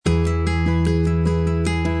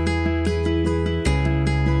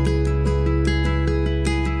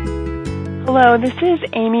Hello, this is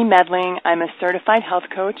Amy Medling. I'm a certified health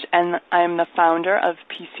coach, and I'm the founder of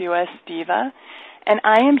PCOS Diva. And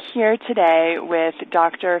I am here today with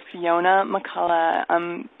Dr. Fiona McCullough.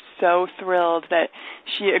 I'm so thrilled that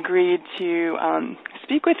she agreed to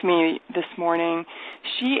speak with me this morning.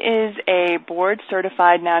 She is a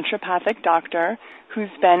board-certified naturopathic doctor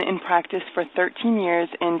who's been in practice for 13 years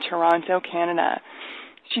in Toronto, Canada.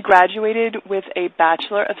 She graduated with a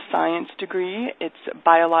Bachelor of Science degree. It's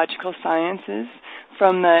Biological Sciences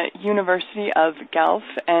from the University of Guelph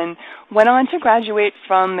and went on to graduate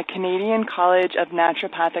from the Canadian College of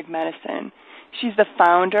Naturopathic Medicine. She's the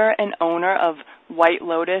founder and owner of White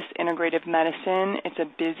Lotus Integrative Medicine. It's a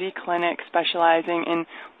busy clinic specializing in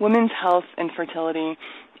women's health and fertility.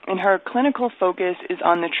 And her clinical focus is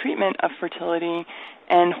on the treatment of fertility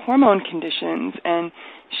and hormone conditions. And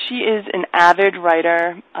she is an avid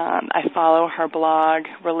writer. I follow her blog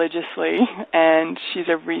religiously, and she's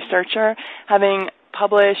a researcher, having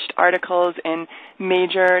published articles in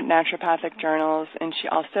major naturopathic journals. And she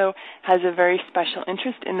also has a very special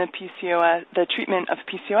interest in the treatment of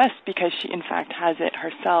PCOS, because she, in fact, has it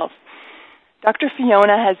herself. Dr.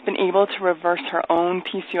 Fiona has been able to reverse her own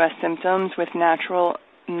PCOS symptoms with natural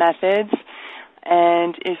methods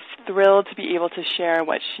and is thrilled to be able to share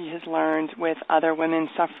what she has learned with other women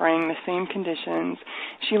suffering the same conditions.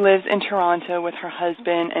 She lives in Toronto with her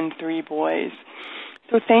husband and 3 boys.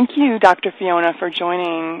 So thank you, Dr. Fiona, for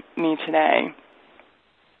joining me today.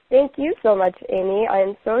 Thank you so much, Amy.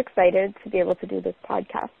 I'm so excited to be able to do this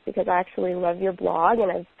podcast because I actually love your blog,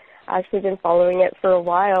 and I've actually been following it for a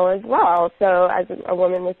while as well. So as a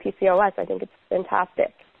woman with PCOS, I think it's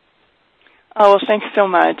fantastic. Oh, well, thanks so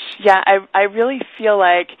much. Yeah, I really feel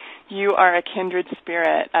like you are a kindred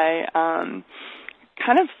spirit. I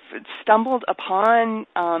kind of stumbled upon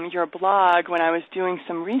your blog when I was doing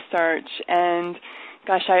some research, and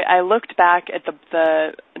gosh, I looked back at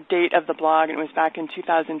the date of the blog, and it was back in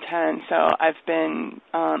 2010, so I've been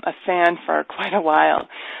a fan for quite a while.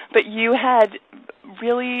 But you had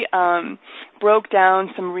really broke down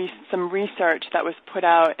some research that was put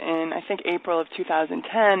out in, I think, April of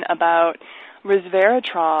 2010 about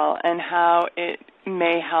resveratrol and how it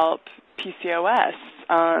may help PCOS.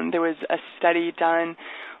 There was a study done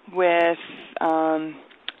with,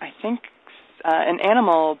 I think, an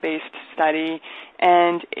animal-based study,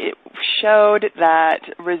 and it showed that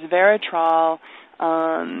resveratrol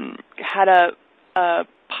had a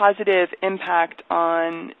positive impact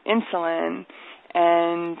on insulin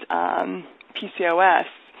and PCOS.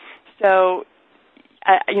 So,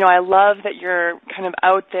 I love that you're kind of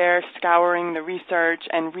out there scouring the research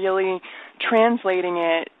and really translating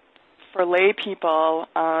it for lay people,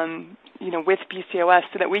 with PCOS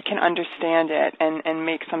so that we can understand it and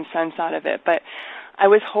make some sense out of it. But I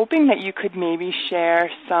was hoping that you could maybe share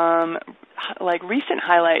some, recent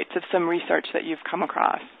highlights of some research that you've come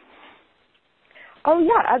across. Oh,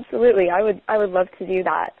 yeah, absolutely. I would love to do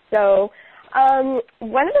that. So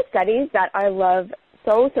one of the studies that I love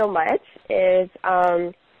so much is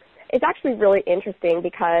it's actually really interesting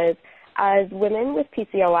because as women with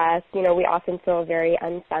PCOS, we often feel very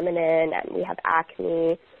unfeminine, and we have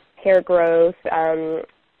acne, hair growth,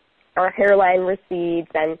 our hairline recedes,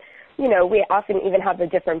 and, we often even have a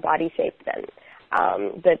different body shape than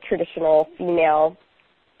the traditional female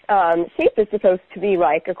shape is supposed to be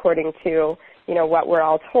like, according to, what we're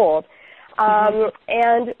all told.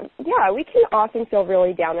 And, yeah, we can often feel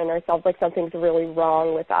really down on ourselves, like something's really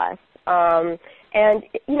wrong with us. And,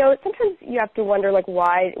 sometimes you have to wonder,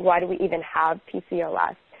 why do we even have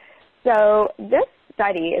PCOS? So this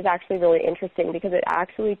study is actually really interesting because it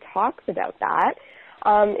actually talks about that.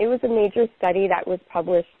 It was a major study that was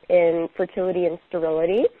published in Fertility and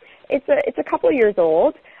Sterility. It's a couple years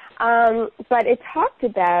old, but it talked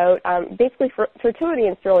about, basically Fertility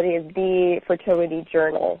and Sterility is the fertility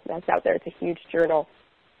journal that's out there. It's a huge journal.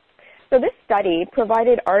 So this study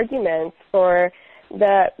provided arguments for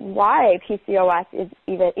why PCOS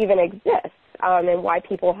even exists, and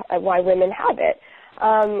why women have it,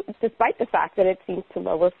 despite the fact that it seems to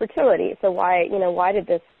lower fertility. So why did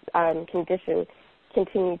this condition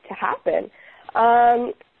continue to happen?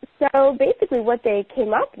 So basically what they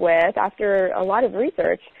came up with after a lot of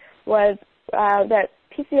research was that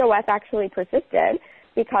PCOS actually persisted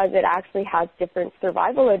because it actually has different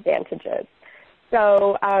survival advantages.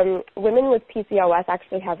 So women with PCOS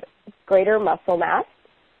actually have greater muscle mass,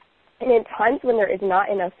 and in times when there is not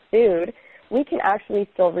enough food, we can actually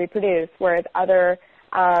still reproduce, whereas other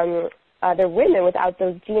women without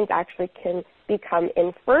those genes actually can become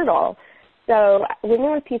infertile. So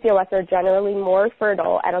women with PCOS are generally more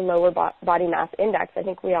fertile at a lower body mass index. I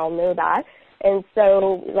think we all know that. And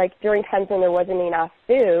so, like, during times when there wasn't enough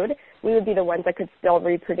food, we would be the ones that could still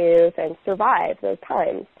reproduce and survive those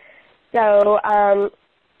times. So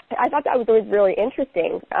I thought that was always really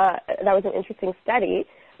interesting. That was an interesting study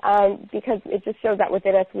because it just shows that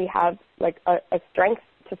within us we have, like, a strength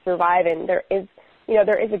to survive, and there is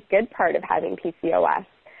a good part of having PCOS.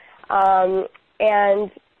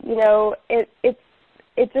 And, you know, it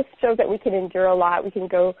just shows that we can endure a lot. We can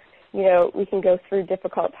go through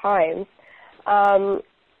difficult times.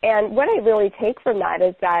 And what I really take from that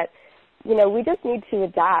is that, you know, we just need to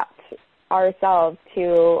adapt ourselves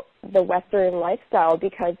to the Western lifestyle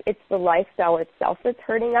because it's the lifestyle itself that's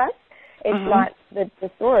hurting us. It's not the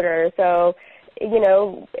disorder. So, you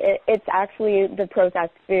know, it's actually the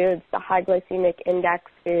processed foods, the high glycemic index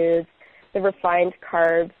foods, the refined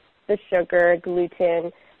carbs, the sugar,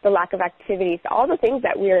 gluten, the lack of activity. So all the things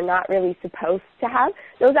that we are not really supposed to have,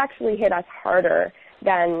 those actually hit us harder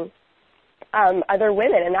than other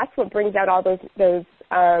women, and that's what brings out all those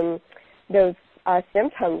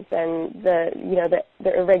symptoms and the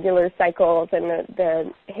irregular cycles and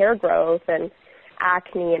the hair growth and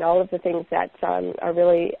acne and all of the things that are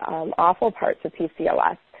really awful parts of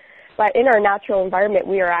PCOS. But in our natural environment,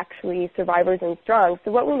 we are actually survivors and strong.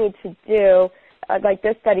 So what we need to do, like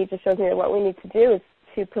this study just shows me that what we need to do is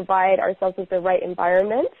to provide ourselves with the right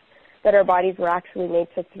environment that our bodies were actually made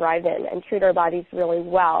to thrive in and treat our bodies really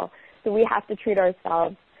well. So we have to treat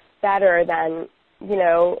ourselves better than, you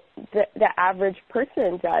know, the average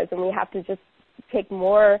person does, and we have to just take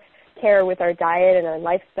more care with our diet and our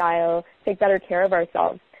lifestyle, take better care of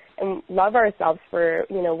ourselves, and love ourselves for,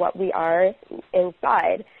 you know, what we are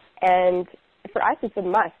inside. And for us, it's a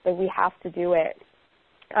must, that we have to do it,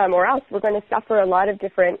 or else we're going to suffer a lot of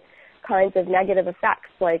different kinds of negative effects,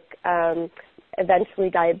 like eventually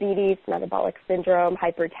diabetes, metabolic syndrome,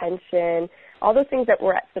 hypertension, all those things that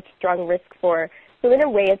we're at such strong risk for. So in a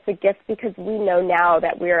way, it's a gift because we know now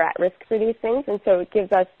that we are at risk for these things, and so it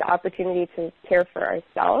gives us the opportunity to care for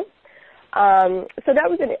ourselves. So that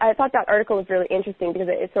was I thought that article was really interesting because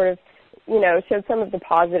it sort of, you know, showed some of the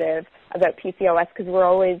positive about PCOS, because we're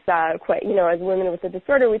always quite, you know, as women with the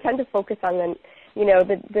disorder, we tend to focus on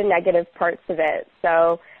the negative parts of it.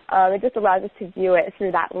 So it just allows us to view it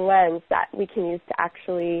through that lens that we can use to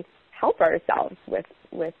actually help ourselves with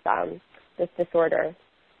this disorder.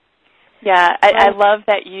 Yeah, I love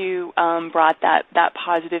that you brought that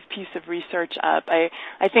positive piece of research up. I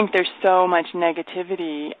think there's so much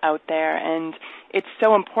negativity out there, and it's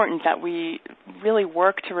so important that we really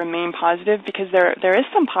work to remain positive, because there is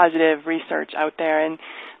some positive research out there, and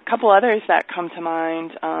a couple others that come to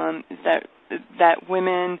mind is that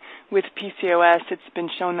women with PCOS, it's been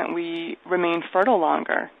shown that we remain fertile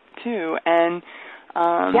longer too, and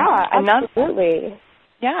yeah, absolutely.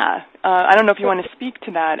 Yeah, I don't know if you want to speak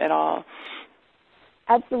to that at all.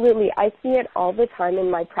 Absolutely. I see it all the time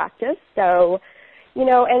in my practice. So, you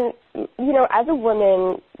know, and, you know, as a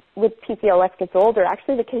woman with PCOS gets older,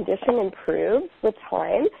 actually the condition improves with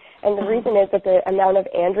time. And the reason is that the amount of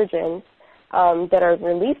androgens that are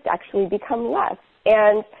released actually become less.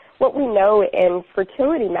 And what we know in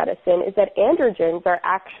fertility medicine is that androgens are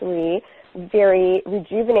actually very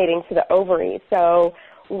rejuvenating to the ovary. So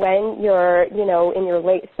when you're, you know, in your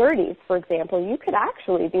late 30s, for example, you could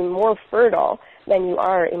actually be more fertile than you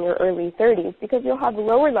are in your early 30s because you'll have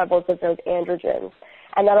lower levels of those androgens,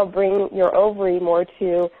 and that'll bring your ovary more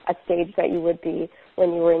to a stage that you would be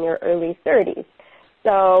when you were in your early 30s.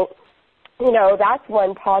 So, you know, that's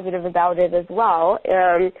one positive about it as well.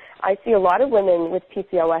 I see a lot of women with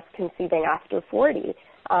PCOS conceiving after 40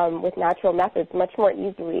 with natural methods much more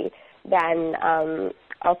easily than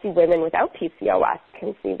I'll see women without PCOS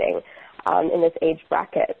conceiving in this age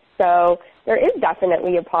bracket. So there is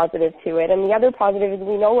definitely a positive to it. And the other positive is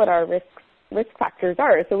we know what our risk factors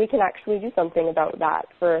are, so we can actually do something about that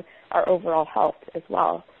for our overall health as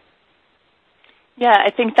well. Yeah,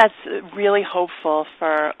 I think that's really hopeful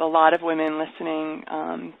for a lot of women listening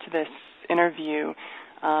to this interview.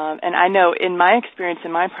 And I know in my experience,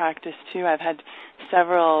 in my practice too, I've had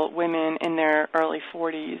several women in their early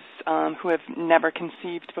 40s who have never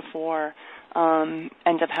conceived before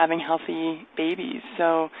end up having healthy babies.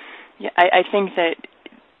 So yeah, I think that,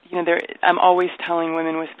 you know, I'm always telling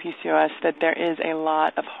women with PCOS that there is a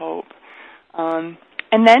lot of hope.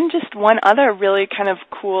 And then just one other really kind of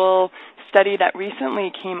cool study that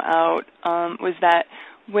recently came out was that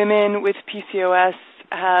women with PCOS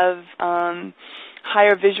have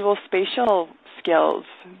higher visual spatial skills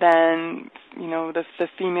than, you know, the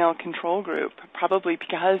female control group, probably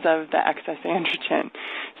because of the excess androgen.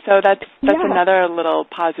 So that's another little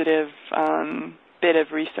positive bit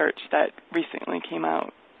of research that recently came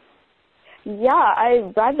out. Yeah,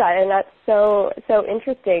 I read that, and that's so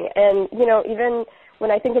interesting. And even when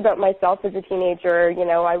I think about myself as a teenager,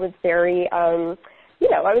 I was very, I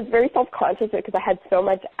was very self-conscious because I had so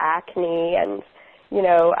much acne, and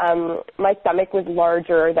my stomach was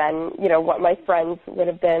larger than what my friends would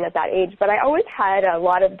have been at that age. But I always had a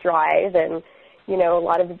lot of drive and a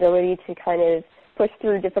lot of ability to kind of push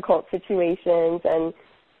through difficult situations. And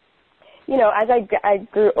as I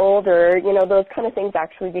grew older, those kind of things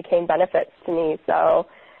actually became benefits to me. So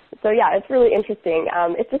yeah, it's really interesting.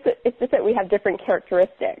 It's just that we have different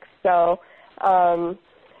characteristics. So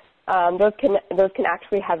those can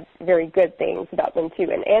actually have very good things about them too.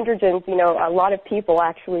 And androgens, a lot of people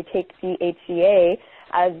actually take DHEA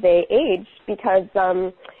as they age because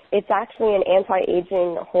it's actually an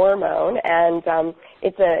anti-aging hormone, and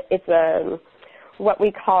it's a what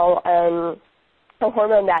we call a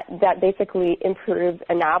hormone that basically improves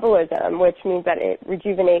anabolism, which means that it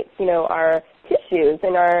rejuvenates, our tissues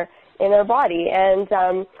in our body. And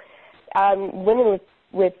women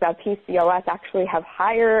with PCOS actually have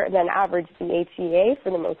higher than average DHEA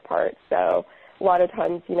for the most part. So a lot of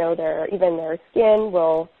times, their skin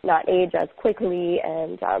will not age as quickly,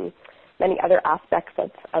 and many other aspects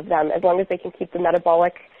of them, as long as they can keep the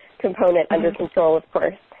metabolic component under control, of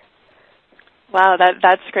course. Wow,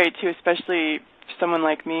 that's great too, especially someone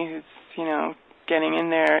like me who's, getting in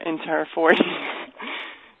there into her 40s.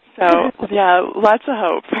 So, yeah, lots of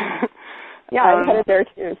hope. Yeah, I'm headed there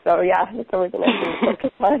too. So, yeah, it's always a nice thing to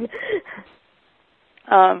focus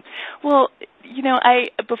on. Well,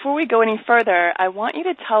 before we go any further, I want you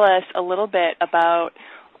to tell us a little bit about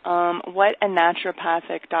what a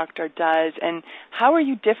naturopathic doctor does, and how are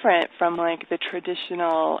you different from, the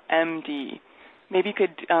traditional MD? Maybe you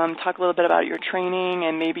could talk a little bit about your training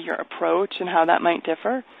and maybe your approach and how that might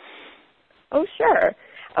differ. Oh, sure.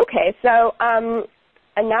 Okay, so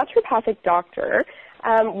a naturopathic doctor,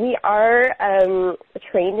 we are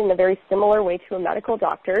trained in a very similar way to a medical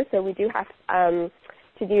doctor. So we do have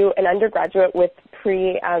to do an undergraduate with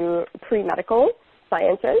pre-medical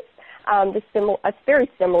sciences. A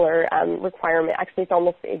very similar requirement. Actually, it's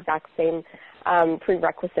almost the exact same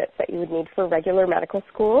prerequisites that you would need for regular medical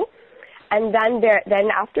school. And then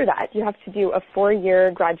after that, you have to do a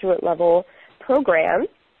 4-year graduate level program,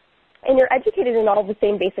 and you're educated in all the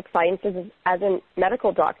same basic sciences as a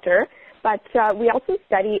medical doctor. But we also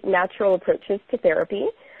study natural approaches to therapy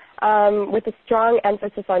with a strong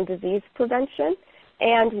emphasis on disease prevention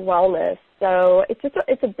and wellness. So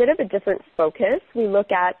it's a bit of a different focus. We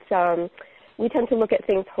tend to look at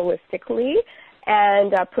things holistically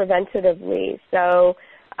and preventatively. So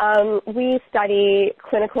we study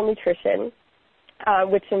clinical nutrition,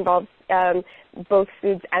 which involves both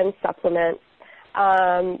foods and supplements,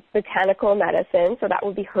 botanical medicine, so that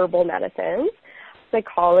would be herbal medicines,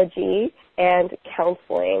 psychology, and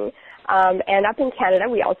counseling. And up in Canada,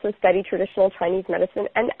 we also study traditional Chinese medicine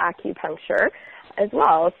and acupuncture as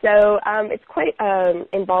well. So it's quite an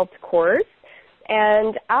involved course.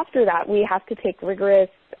 And after that, we have to take rigorous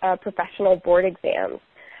professional board exams,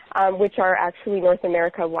 which are actually North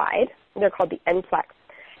America-wide. They're called the NCLEX.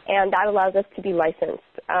 And that allows us to be licensed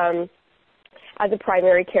as a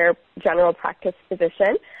primary care general practice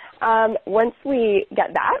physician. Once we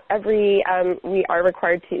get that, we are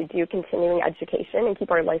required to do continuing education and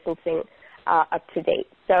keep our licensing up to date.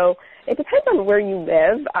 So it depends on where you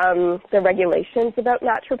live. The regulations about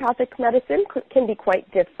naturopathic medicine can be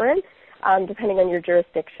quite different depending on your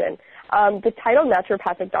jurisdiction. The title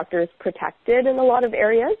naturopathic doctor is protected in a lot of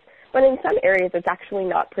areas, but in some areas it's actually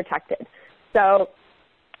not protected. So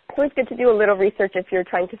it's always good to do a little research if you're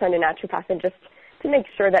trying to find a naturopath, and just to make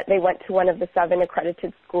sure that they went to one of the 7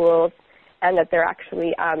 accredited schools and that they're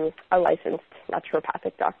actually a licensed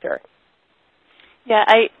naturopathic doctor. Yeah,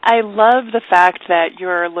 I love the fact that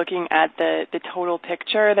you're looking at the total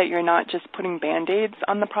picture, that you're not just putting Band-Aids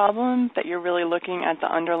on the problem, that you're really looking at the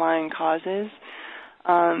underlying causes.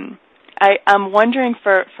 I'm wondering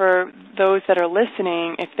for those that are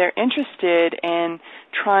listening, if they're interested in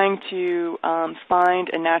trying to find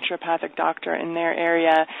a naturopathic doctor in their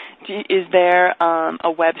area, is there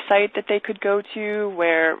a website that they could go to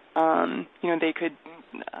where they could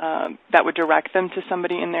that would direct them to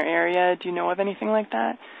somebody in their area? Do you know of anything like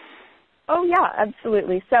that? Oh yeah,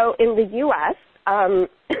 absolutely. So in the U.S.,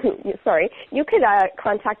 you could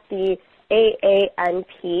contact the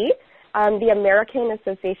AANP. The American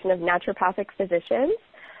Association of Naturopathic Physicians.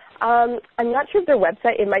 I'm not sure of their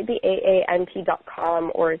website. It might be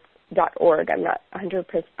aanp.com or .org. I'm not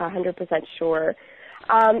 100% sure.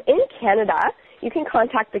 In Canada, you can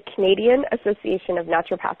contact the Canadian Association of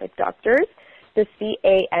Naturopathic Doctors, the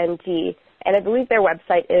CAND and I believe their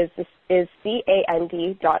website is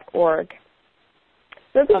CAND.org.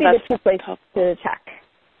 Those would be the two places to check.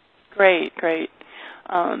 Great.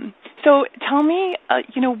 So tell me,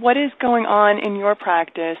 what is going on in your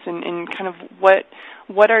practice, and kind of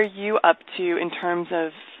what are you up to in terms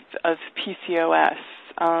of PCOS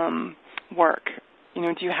work? Do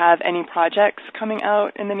you have any projects coming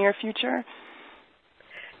out in the near future?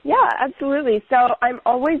 Yeah, absolutely. So I'm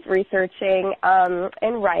always researching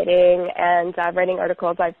and writing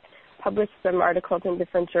articles. I've published some articles in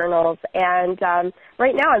different journals, and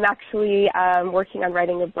right now I'm actually working on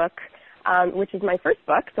writing a book, which is my first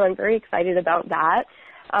book, so I'm very excited about that.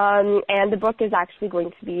 And the book is actually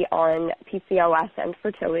going to be on PCOS and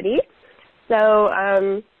fertility. So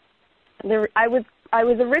I was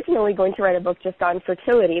originally going to write a book just on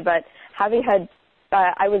fertility, but having had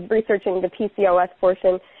I was researching the PCOS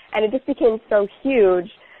portion, and it just became so huge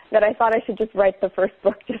that I thought I should just write the first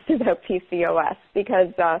book just about PCOS,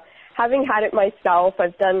 because having had it myself,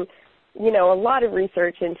 I've done, a lot of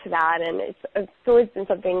research into that, and it's always been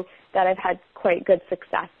something that I've had quite good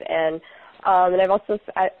success in. And I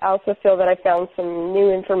also feel that I found some new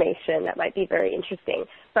information that might be very interesting.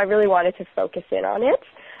 So I really wanted to focus in on it.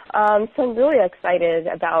 So I'm really excited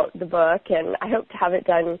about the book, and I hope to have it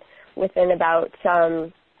done within about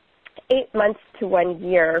 8 months to 1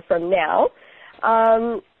 year from now.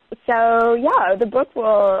 So yeah, the book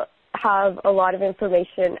will have a lot of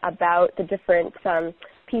information about the different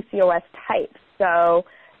PCOS types. So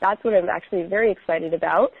that's what I'm actually very excited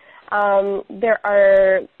about. There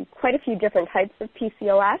are quite a few different types of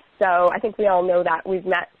PCOS, so I think we all know that. We've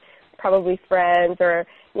met probably friends or,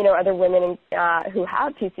 other women who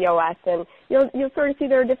have PCOS, and you'll sort of see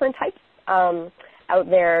there are different types out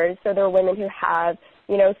there. So there are women who have,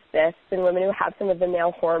 cysts, and women who have some of the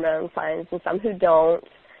male hormone signs, and some who don't,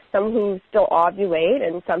 some who still ovulate,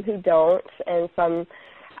 and some who don't, and some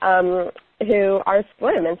who are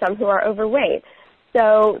slim, and some who are overweight.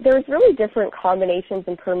 So there's really different combinations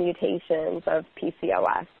and permutations of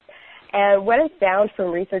PCOS. And what I've found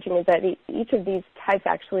from researching is that each of these types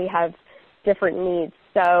actually have different needs.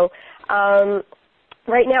 So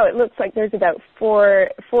right now it looks like there's about four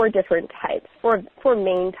different types, four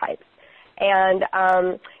main types. And,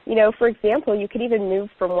 for example, you could even move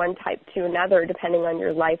from one type to another depending on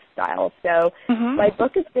your lifestyle. So my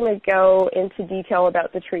book is going to go into detail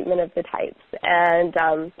about the treatment of the types. And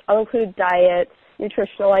I'll include diet,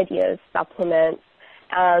 nutritional ideas, supplements,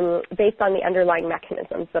 based on the underlying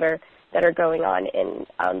mechanisms that are going on in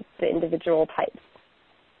the individual types.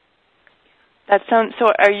 So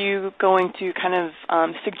are you going to kind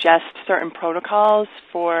of suggest certain protocols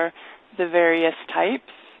for the various types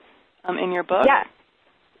in your book? Yeah.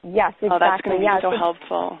 Yes, exactly. Oh, that's going to be so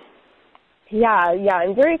helpful. Yeah,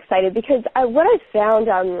 I'm very excited because what I've found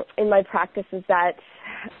in my practice is that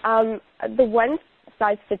the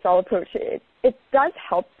one-size-fits-all approach, it does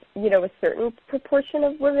help, a certain proportion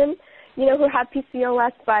of women, who have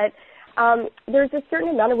PCOS, but there's a certain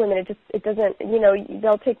amount of women it doesn't,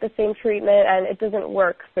 they'll take the same treatment and it doesn't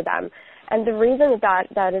work for them. And the reason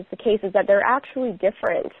that is the case is that they're actually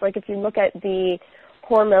different. Like if you look at the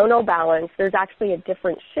hormonal balance, there's actually a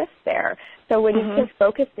different shift there. So when you can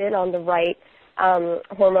focus in on the right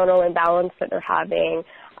hormonal imbalance that they're having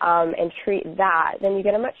and treat that, then you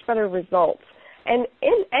get a much better result. And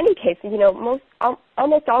in any case,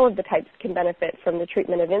 almost all of the types can benefit from the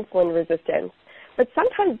treatment of insulin resistance. But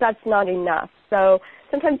sometimes that's not enough. So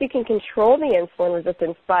sometimes you can control the insulin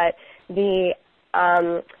resistance, but the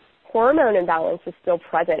hormone imbalance is still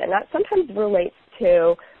present. And that sometimes relates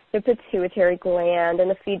to the pituitary gland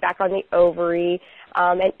and the feedback on the ovary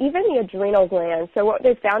and even the adrenal gland. So what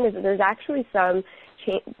they've found is that there's actually some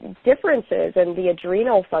differences in the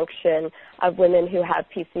adrenal function of women who have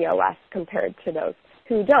PCOS compared to those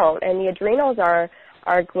who don't. And the adrenals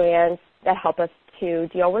are glands that help us to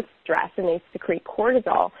deal with stress, and they secrete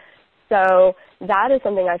cortisol. So that is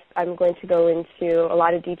something I'm going to go into a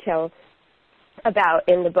lot of detail about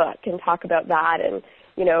in the book and talk about that and,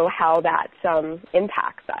 how that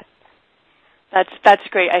impacts us. That's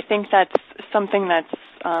great. I think that's something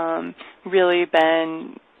that's really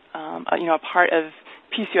been, a part of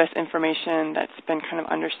PCOS information that's been kind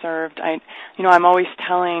of underserved. I'm always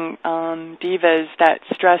telling divas that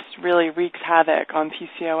stress really wreaks havoc on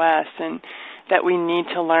PCOS and that we need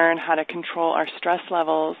to learn how to control our stress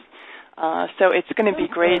levels. So it's going to be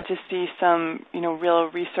great to see some,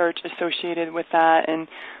 real research associated with that, and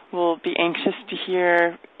we'll be anxious to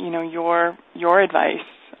hear, your advice.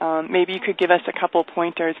 Maybe you could give us a couple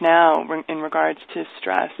pointers now in regards to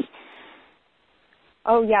stress.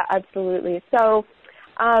 Oh, yeah, absolutely. So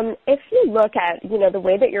If you look at, the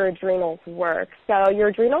way that your adrenals work, so your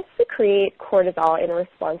adrenals secrete cortisol in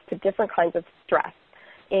response to different kinds of stress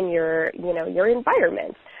in your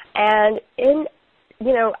environment. And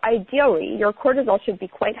ideally, your cortisol should be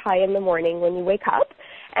quite high in the morning when you wake up.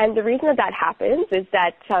 And the reason that happens is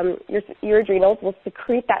that your adrenals will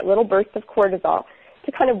secrete that little burst of cortisol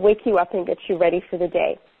to kind of wake you up and get you ready for the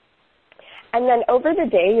day. And then over the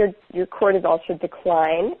day, your cortisol should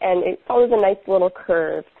decline, and it follows a nice little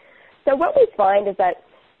curve. So what we find is that,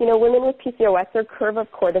 women with PCOS, their curve of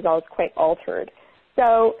cortisol is quite altered.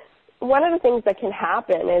 So one of the things that can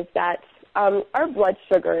happen is that our blood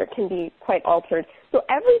sugar can be quite altered. So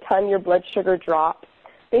every time your blood sugar drops,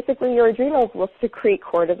 basically your adrenals will secrete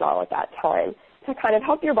cortisol at that time to kind of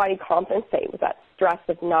help your body compensate with that stress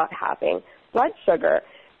of not having blood sugar.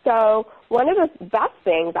 So one of the best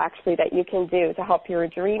things, actually, that you can do to help your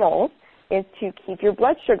adrenals is to keep your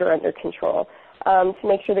blood sugar under control, to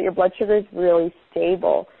make sure that your blood sugar is really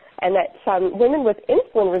stable, and that women with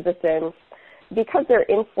insulin resistance, because their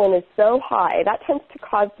insulin is so high, that tends to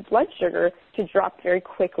cause the blood sugar to drop very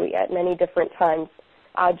quickly at many different times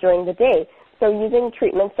during the day. So using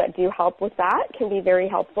treatments that do help with that can be very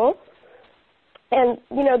helpful. And,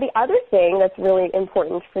 the other thing that's really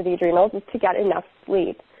important for the adrenals is to get enough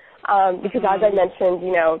sleep. Because as I mentioned,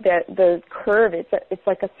 the curve, it's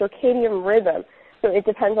like a circadian rhythm. So it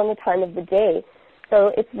depends on the time of the day.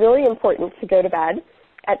 So it's really important to go to bed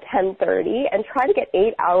at 10:30 and try to get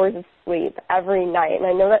 8 hours of sleep every night. And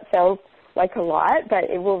I know that sounds like a lot, but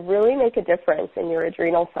it will really make a difference in your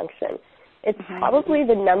adrenal function. It's probably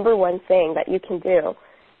the number one thing that you can do.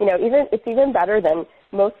 It's even better than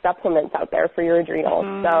most supplements out there for your adrenals.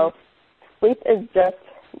 So sleep is just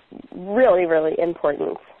really, really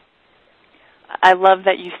important. I love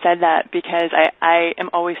that you said that, because I am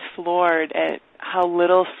always floored at how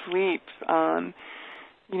little sleep,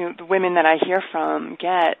 the women that I hear from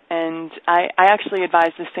get. And I actually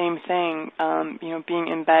advise the same thing, being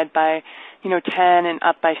in bed by, 10 and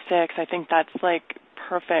up by 6. I think that's like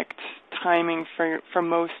perfect timing for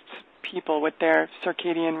most people with their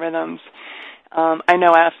circadian rhythms. I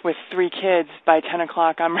know with 3 kids, by 10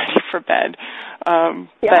 o'clock, I'm ready for bed.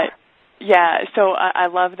 But yeah, so I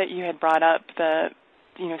love that you had brought up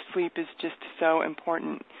sleep is just so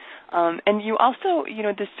important. And you also,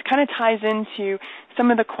 this kind of ties into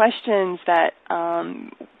some of the questions that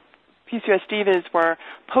PCOS Divas were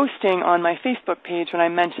posting on my Facebook page when I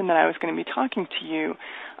mentioned that I was going to be talking to you.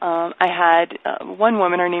 I had one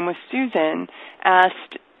woman, her name was Susan,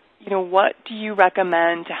 asked, what do you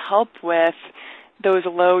recommend to help with those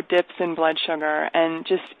low dips in blood sugar and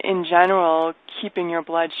just in general keeping your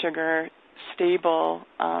blood sugar stable?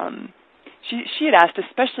 She had asked,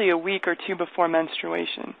 especially a week or two before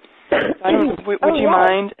menstruation. Would you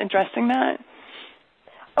mind addressing that?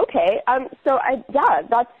 Okay.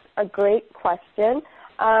 That's a great question.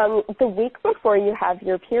 The week before you have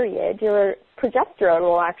your period, your progesterone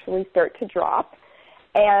will actually start to drop,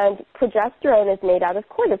 and progesterone is made out of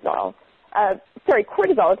cortisol.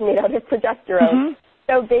 Cortisol is made out of progesterone.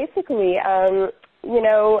 So basically, as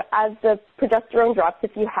the progesterone drops,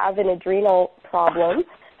 if you have an adrenal problem,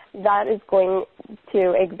 that is going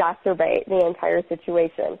to exacerbate the entire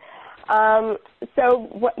situation. So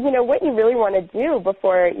what you really want to do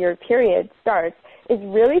before your period starts is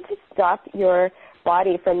really to stop your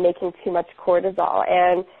body from making too much cortisol.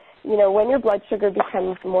 And, when your blood sugar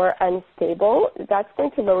becomes more unstable, that's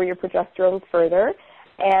going to lower your progesterone further,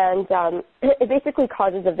 and it basically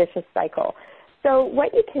causes a vicious cycle. So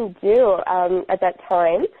what you can do at that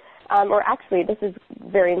time, or actually this is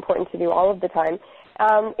very important to do all of the time,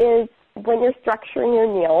 is when you're structuring your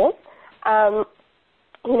meals,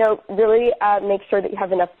 really make sure that you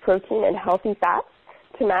have enough protein and healthy fats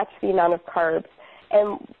to match the amount of carbs.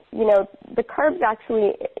 And, the carbs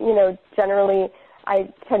actually, generally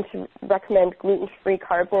I tend to recommend gluten-free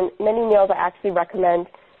carbs. And many meals I actually recommend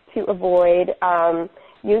to avoid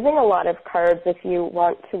using a lot of carbs if you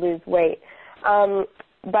want to lose weight.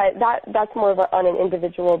 But that's more of on an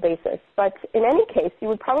individual basis. But in any case, you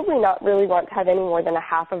would probably not really want to have any more than a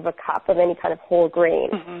half of a cup of any kind of whole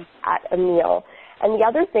grain at a meal. And the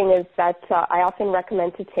other thing is that I often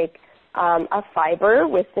recommend to take a fiber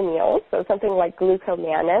with the meals, so something like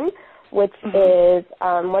glucomannan, which is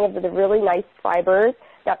one of the really nice fibers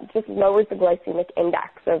that just lowers the glycemic index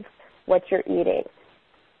of what you're eating.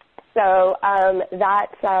 So that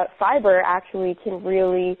fiber actually can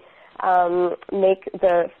really make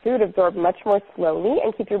the food absorb much more slowly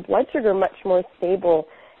and keep your blood sugar much more stable.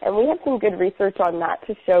 And we have some good research on that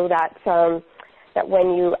to show that that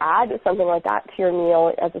when you add something like that to your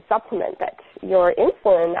meal as a supplement, that your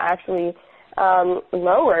insulin actually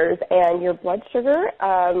lowers, and your blood sugar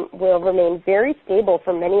will remain very stable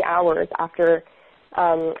for many hours after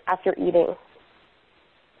eating.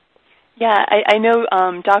 Yeah, I know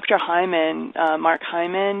Dr. Hyman, Mark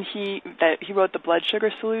Hyman, he wrote the blood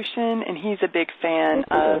sugar solution, and he's a big fan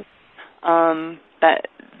of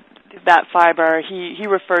that fiber. He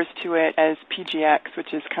refers to it as PGX,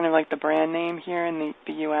 which is kind of like the brand name here in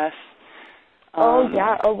the U.S.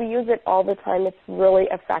 We use it all the time. It's really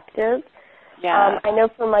effective. Yeah. I know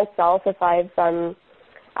for myself, if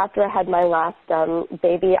after I had my last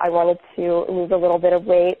baby, I wanted to lose a little bit of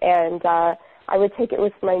weight, and I would take it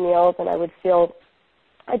with my meals, and I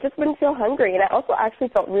just wouldn't feel hungry, and I also actually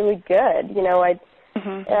felt really good.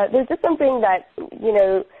 There's just something that,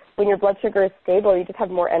 when your blood sugar is stable, you just have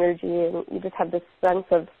more energy, and you just have this sense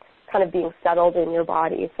of kind of being settled in your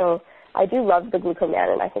body. So I do love the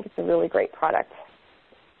Glucoman, and I think it's a really great product.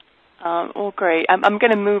 Well, great. I'm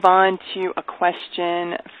going to move on to a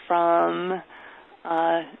question from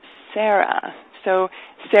Sarah. So,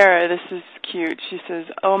 Sarah, this is cute. She says,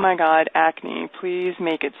 "Oh my God, acne! Please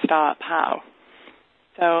make it stop. How?"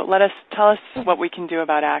 So, tell us what we can do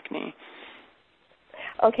about acne.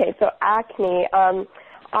 Okay, so acne.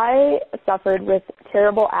 I suffered with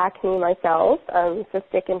terrible acne myself,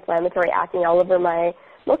 cystic inflammatory acne all over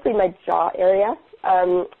mostly my jaw area,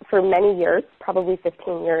 for many years, probably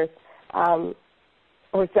 15 years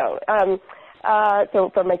or so. So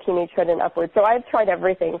from my teenagehood and upwards. So I've tried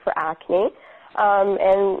everything for acne.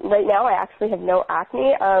 And right now I actually have no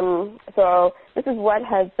acne. So this is what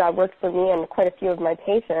has worked for me and quite a few of my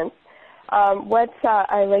patients. What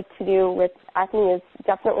I like to do with acne is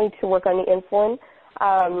definitely to work on the insulin,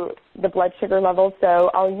 the blood sugar levels. So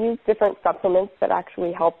I'll use different supplements that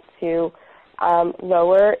actually help to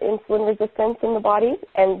lower insulin resistance in the body,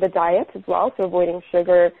 and the diet as well, so avoiding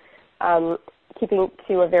sugar, keeping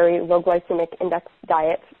to a very low glycemic index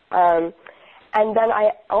diet. And then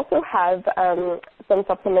I also have some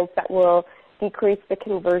supplements that will decrease the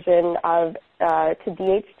conversion to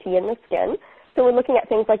DHT in the skin. So we're looking at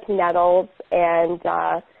things like nettles and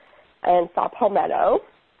saw palmetto.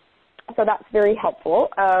 So that's very helpful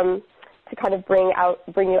to kind of bring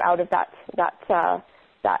you out of that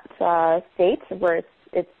state where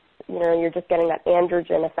it's you're just getting that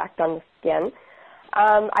androgen effect on the skin.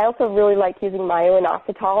 I also really like using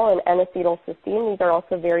myo-inositol and N-acetylcysteine. These are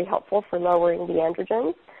also very helpful for lowering the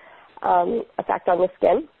androgens effect on the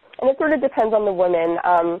skin. And it sort of depends on the woman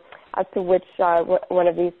as to which one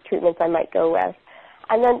of these treatments I might go with.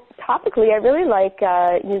 And then topically, I really like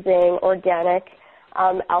using organic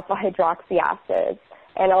alpha hydroxy acids.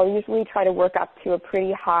 And I'll usually try to work up to a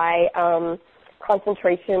pretty high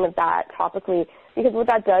concentration of that topically, because what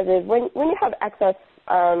that does is when you have excess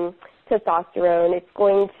testosterone, it's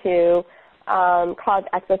going to cause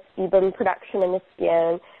excess sebum production in the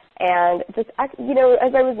skin, and just as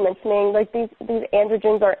I was mentioning, like these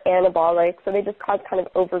androgens are anabolic, so they just cause kind of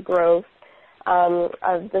overgrowth of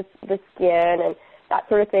the skin and that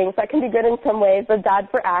sort of thing. So that can be good in some ways, but bad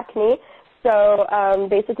for acne. So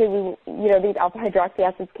basically, these alpha hydroxy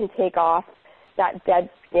acids can take off that dead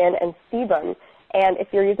skin and sebum. And if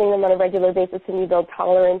you're using them on a regular basis and you build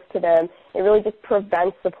tolerance to them, it really just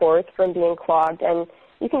prevents the pores from being clogged. And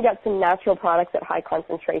you can get some natural products at high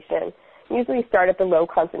concentration. Usually start at the low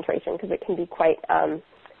concentration because it can be quite,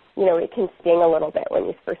 it can sting a little bit when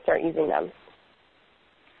you first start using them.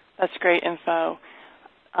 That's great info.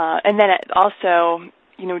 And then also,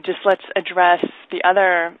 just let's address the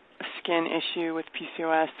other skin issue with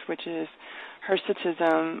PCOS, which is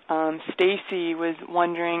hirsutism. Stacy was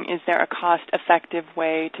wondering, is there a cost-effective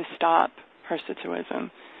way to stop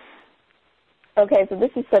hirsutism? Okay, so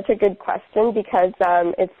this is such a good question because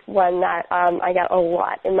it's one that I get a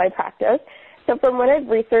lot in my practice. So from what I've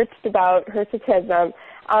researched about hirsutism,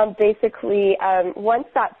 basically once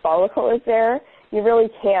that follicle is there, you really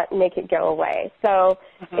can't make it go away. So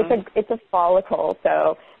it's a follicle,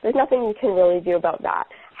 so there's nothing you can really do about that.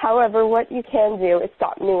 However, what you can do is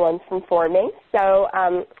stop new ones from forming. So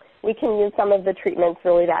we can use some of the treatments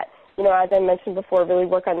really that, as I mentioned before, really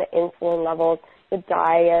work on the insulin levels, the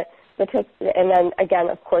diet, and then, again,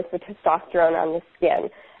 of course, the testosterone on the skin.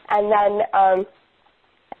 And then,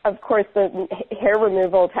 of course, the hair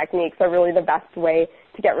removal techniques are really the best way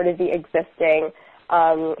to get rid of the existing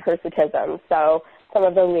hirsutism. So some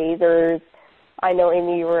of the lasers, I know,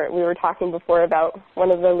 Amy, we were talking before about one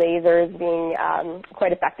of the lasers being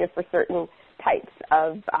quite effective for certain types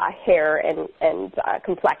of hair and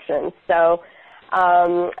complexions. So,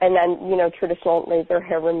 and then, traditional laser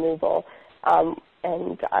hair removal.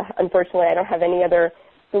 And unfortunately, I don't have any other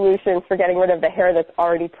solutions for getting rid of the hair that's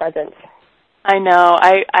already present. I know.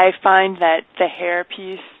 I find that the hair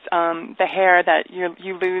piece, the hair that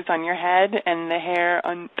you lose on your head and the hair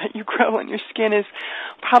that you grow on your skin is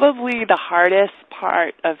probably the hardest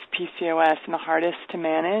part of PCOS and the hardest to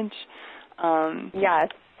manage.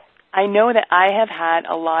 Yes. I know that I have had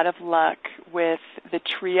a lot of luck with the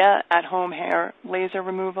Tria at-home hair laser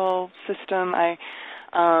removal system. I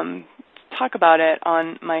talk about it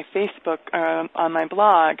on my Facebook or on my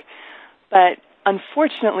blog, but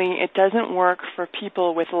unfortunately, it doesn't work for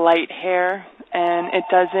people with light hair, and it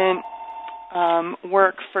doesn't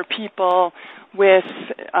work for people with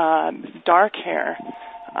dark hair.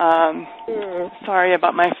 Sorry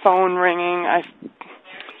about my phone ringing. I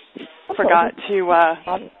forgot to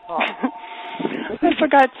I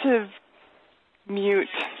forgot to mute.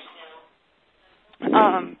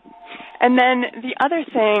 And then the other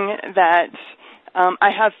thing that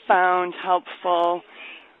I have found helpful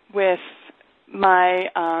with my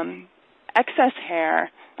excess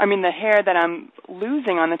hair, the hair that I'm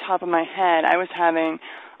losing on the top of my head, I was having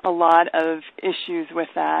a lot of issues with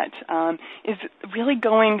that, is really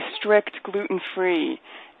going strict gluten-free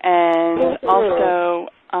and also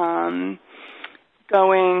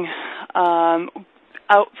going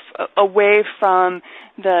out away from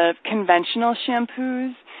the conventional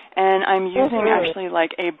shampoos, and I'm using actually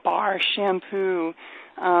like a bar shampoo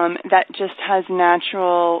that just has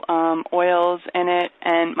natural oils in it,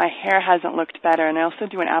 and my hair hasn't looked better. And I also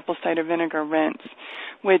do an apple cider vinegar rinse,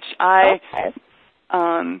 which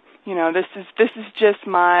this is just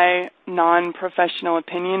my non-professional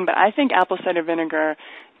opinion, but I think apple cider vinegar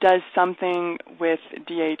does something with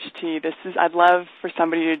DHT. I'd love for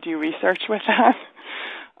somebody to do research with that.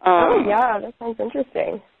 Yeah, that sounds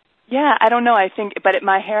interesting. Yeah, I don't know. I think, but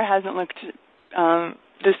my hair hasn't looked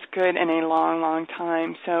this good in a long, long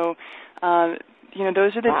time. So,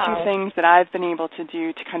 those are the two things that I've been able to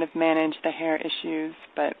do to kind of manage the hair issues.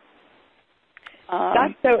 But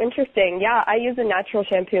that's so interesting. Yeah, I use a natural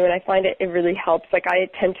shampoo, and I find it really helps. Like, I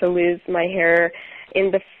tend to lose my hair in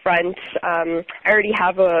the front. I already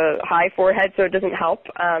have a high forehead, so it doesn't help.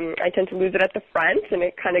 I tend to lose it at the front, and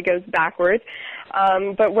it kind of goes backwards.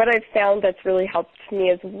 But what I've found that's really helped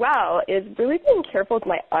me as well is really being careful with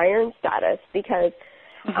my iron status, because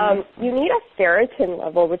you need a ferritin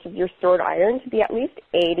level, which is your stored iron, to be at least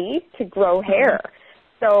 80 to grow hair.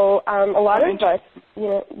 So a lot of us,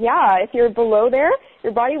 if you're below there,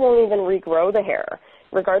 your body won't even regrow the hair,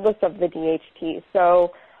 regardless of the DHT.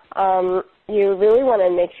 So you really want to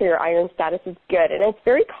make sure your iron status is good. And it's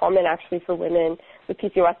very common, actually, for women with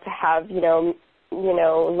PCOS to have, low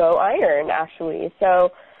iron, actually.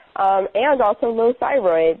 So, and also low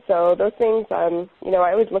thyroid. So those things, I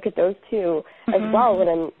always look at those two as well when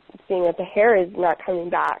I'm seeing that the hair is not coming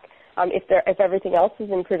back. If everything else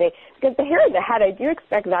is improving, because the hair in the head, I do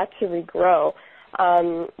expect that to regrow,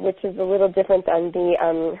 which is a little different than the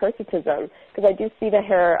hirsutism, because I do see the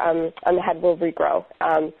hair on the head will regrow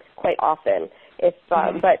quite often.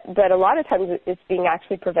 But a lot of times it's being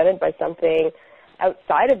actually prevented by something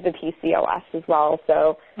outside of the PCOS as well.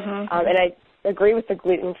 So, and I agree with the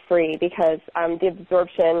gluten-free, because the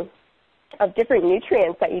absorption of different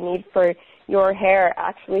nutrients that you need for your hair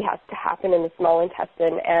actually has to happen in the small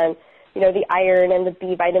intestine, and the iron and the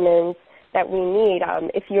B vitamins that we need.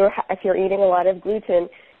 If you're eating a lot of gluten,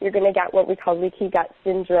 you're going to get what we call leaky gut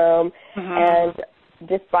syndrome and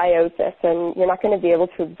dysbiosis, and you're not going to be able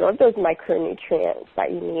to absorb those micronutrients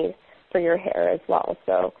that you need for your hair as well.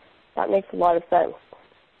 So that makes a lot of sense.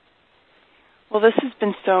 Well, this has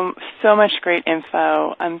been so much great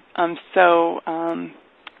info. I'm so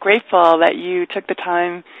grateful that you took the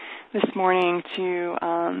time this morning to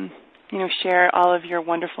share all of your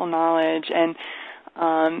wonderful knowledge, and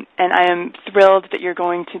I am thrilled that you're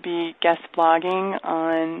going to be guest blogging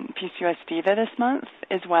on PCOS Diva this month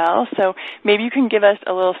as well. So maybe you can give us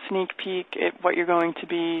a little sneak peek at what you're going to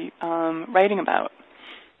be writing about.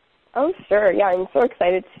 Oh, sure. Yeah, I'm so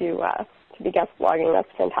excited to be guest blogging. That's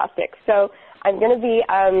fantastic. So I'm going to be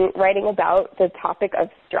writing about the topic of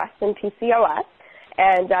stress in PCOS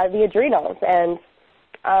and the adrenals, and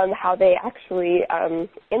how they actually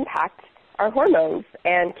impact our hormones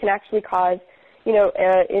and can actually cause,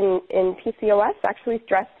 in PCOS, actually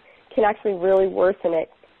stress can actually really worsen it,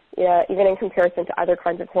 even in comparison to other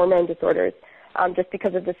kinds of hormone disorders, just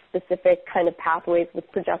because of the specific kind of pathways with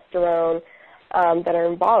progesterone that are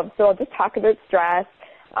involved. So I'll just talk about stress,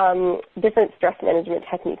 different stress management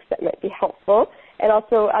techniques that might be helpful, and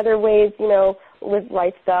also other ways, with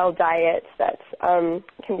lifestyle, diet that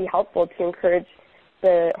can be helpful to encourage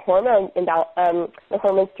the hormones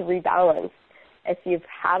to rebalance if you've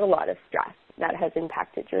had a lot of stress that has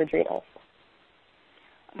impacted your adrenals.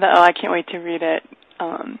 Oh, I can't wait to read it.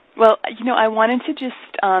 Well, I wanted to just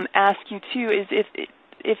ask you too, is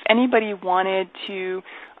if anybody wanted to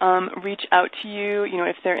reach out to you,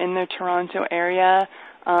 if they're in the Toronto area,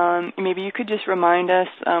 maybe you could just remind us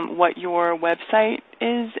what your website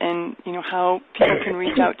is and how people can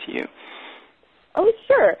reach out to you. Oh,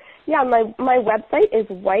 sure. Yeah, my website is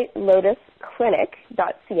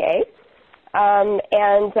whitelotusclinic.ca, and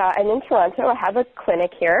I'm in Toronto. I have a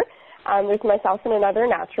clinic here. There's myself and another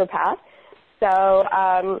naturopath. So,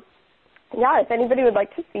 if anybody would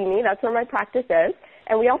like to see me, that's where my practice is.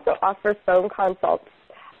 And we also offer phone consults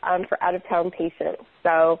for out-of-town patients.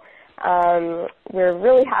 So we're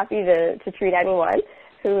really happy to treat anyone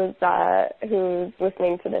who's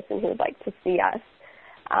listening to this and who would like to see us.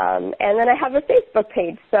 And then I have a Facebook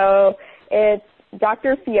page. So it's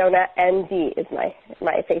Dr. Fiona ND is my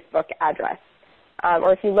Facebook address.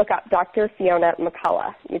 Or if you look up Dr. Fiona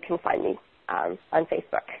McCullough, you can find me on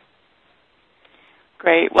Facebook.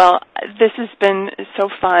 Great. Well, this has been so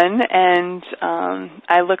fun, and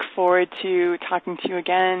I look forward to talking to you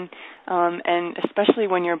again, and especially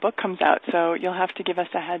when your book comes out. So you'll have to give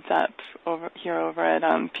us a heads up over at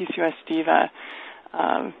PCOS Diva,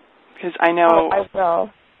 because I know I will.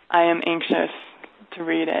 I am anxious to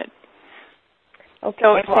read it. Okay.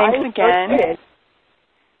 So well, thanks again. So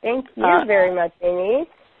thank you very much, Amy.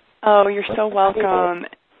 Oh, you're so welcome.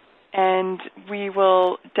 And we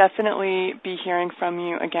will definitely be hearing from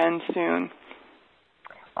you again soon.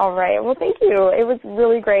 All right. Well, thank you. It was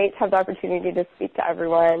really great to have the opportunity to speak to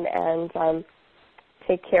everyone, and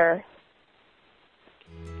take care.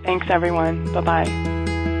 Thanks, everyone. Bye-bye.